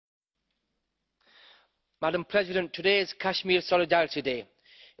Madam President, today is Kashmir Solidarity Day.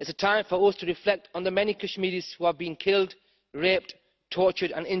 It is a time for us to reflect on the many Kashmiris who have been killed, raped, tortured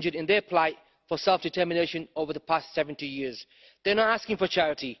and injured in their plight for self-determination over the past 70 years. They are not asking for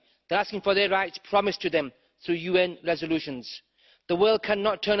charity, they are asking for their rights promised to them through UN resolutions. The world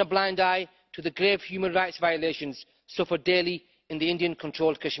cannot turn a blind eye to the grave human rights violations suffered daily in the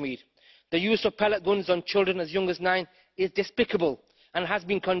Indian-controlled Kashmir. The use of pellet guns on children as young as 9 is despicable and has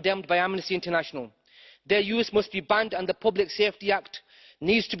been condemned by Amnesty International. Their use must be banned and the Public Safety Act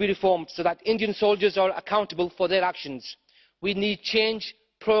needs to be reformed so that Indian soldiers are accountable for their actions. We need change,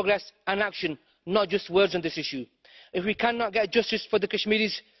 progress and action, not just words on this issue. If we cannot get justice for the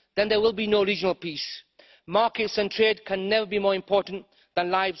Kashmiris, then there will be no regional peace. Markets and trade can never be more important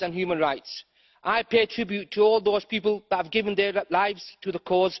than lives and human rights. I pay tribute to all those people that have given their lives to the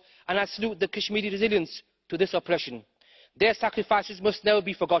cause, and I salute the Kashmiri resilience to this oppression. Their sacrifices must never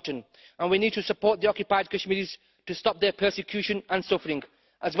be forgotten, and we need to support the occupied Kashmiris to stop their persecution and suffering,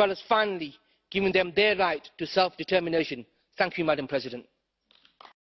 as well as finally giving them their right to self-determination. Thank you, Madam President.